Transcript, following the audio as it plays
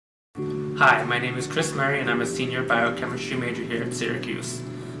Hi, my name is Kris and I'm a senior biochemistry major here at Syracuse.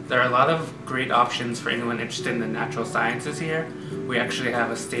 There are a lot of great options for anyone interested in the natural sciences here. We actually have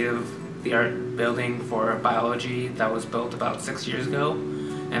a state-of-the-art building for biology that was built about 6 years ago,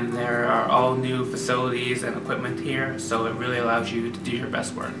 and there are all new facilities and equipment here, so it really allows you to do your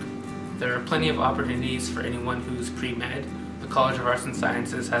best work. There are plenty of opportunities for anyone who's pre-med. The College of Arts and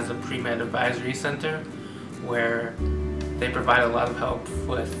Sciences has a pre-med advisory center where they provide a lot of help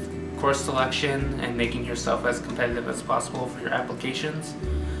with course selection and making yourself as competitive as possible for your applications.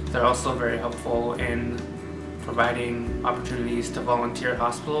 They're also very helpful in providing opportunities to volunteer at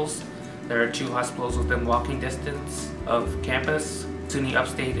hospitals. There are 2 hospitals within walking distance of campus, SUNY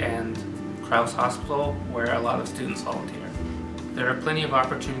Upstate and Krause Hospital, where a lot of students volunteer. There are plenty of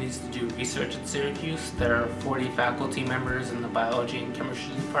opportunities to do research at Syracuse. There are 40 faculty members in the biology and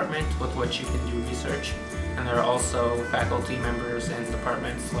chemistry department with which you can do research. And there are also faculty members in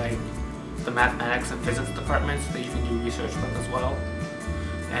departments like the mathematics and physics departments that you can do research with as well.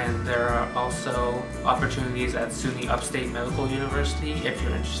 And there are also opportunities at SUNY Upstate Medical University if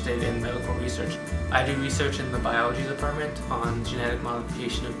you're interested in medical research. I do research in the biology department on genetic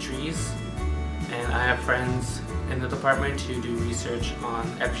modification of trees, and I have friends in the department who do research on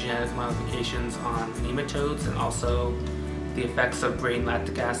epigenetic modifications on nematodes and also the effects of brain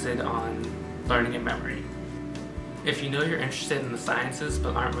lactic acid on learning and memory. If you know you're interested in the sciences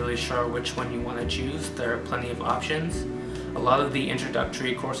but aren't really sure which one you want to choose, there are plenty of options. A lot of the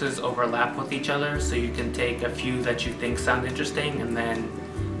introductory courses overlap with each other, so you can take a few that you think sound interesting and then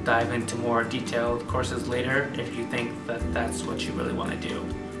dive into more detailed courses later if you think that that's what you really want to do.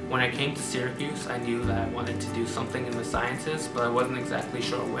 When I came to Syracuse, I knew that I wanted to do something in the sciences, but I wasn't exactly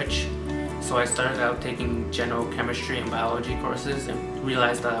sure which. So I started out taking general chemistry and biology courses and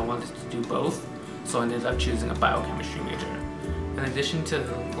realized that I wanted to do both, so I ended up choosing a biochemistry major. In addition to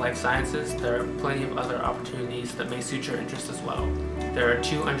the life sciences, there are plenty of other opportunities that may suit your interest as well. There are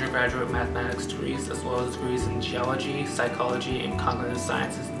 2 undergraduate mathematics degrees as well as degrees in geology, psychology, and cognitive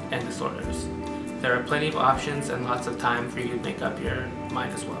sciences and disorders. There are plenty of options and lots of time for you to make up your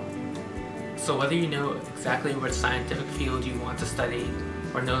mind as well. So whether you know exactly which scientific field you want to study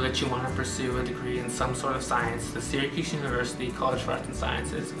or know that you want to pursue a degree in some sort of science, the Syracuse University College of Arts and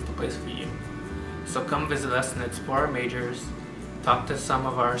Sciences is the place for you. So come visit us and explore our majors, talk to some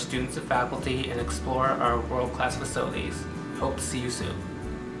of our students and faculty, and explore our world-class facilities. Hope to see you soon.